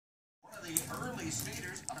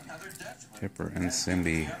Tipper and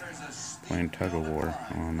Simby playing tug-of-war.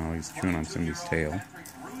 Oh no, he's chewing on Simby's tail.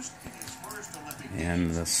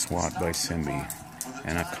 And the swat by Simby.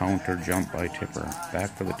 And a counter jump by Tipper.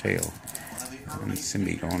 Back for the tail. And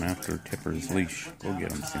Simby going after Tipper's leash. Go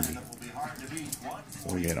get him, Simby.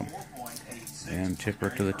 Go get him. And Tipper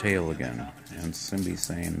to the tail again. And Simby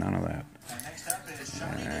saying none of that.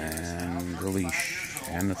 And the leash.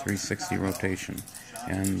 And the 360 rotation.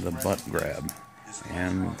 And the butt grab.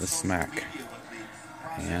 And the smack.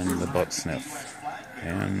 And the butt sniff.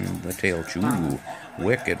 And the tail chew. Ooh,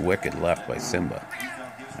 wicked left by Simba.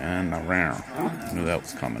 And around. Knew that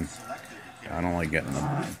was coming. I don't like getting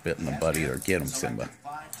the bit in the butt either. Get him, Simba.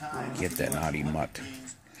 Get that naughty mutt.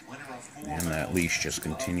 And that leash just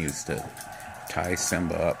continues to tie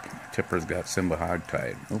Simba up. Tipper's got Simba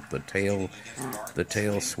hogtied. Oop, the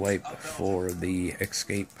tail swipe for the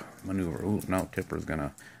escape maneuver. Ooh, no, Tipper's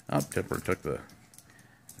gonna. Oh, Tipper took the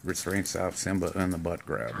restraints off Simba and the butt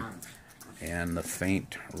grab. And the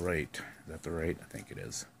feint right. Is that the right? I think it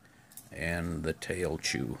is. And the tail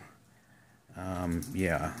chew.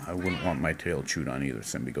 Yeah, I wouldn't want my tail chewed on either,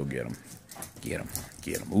 Simby. Go get him. Get him.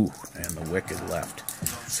 Get him. Ooh, and the wicked left.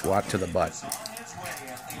 Swat to the butt.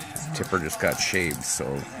 Tipper just got shaved,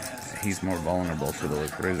 so he's more vulnerable to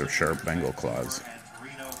those razor-sharp Bengal claws.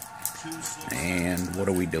 And what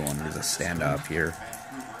are we doing? There's a standoff here.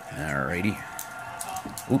 Alrighty.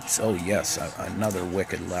 Oops, oh yes, another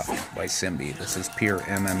wicked left by Simby. This is pure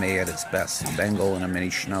MMA at its best. Bengal and a mini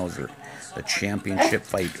schnauzer. The championship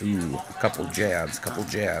fight. Ooh, a couple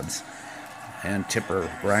jabs. And Tipper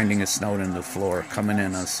grinding his snout into the floor, coming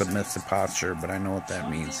in on a submissive posture, but I know what that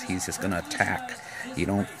means. He's just going to attack. You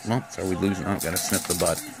don't, well, are we losing? Oh, got to sniff the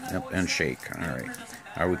butt. Yep, and shake. Alright.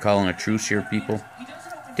 Are we calling a truce here, people?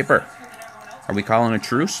 Tipper, are we calling a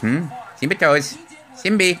truce? Simba toes.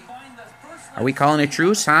 Simby. Are we calling a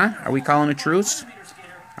truce, huh? Are we calling a truce?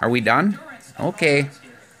 Are we done? Okay.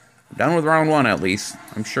 Done with round one, at least.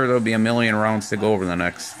 I'm sure there'll be a million rounds to go over the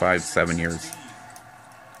next 5-7 years.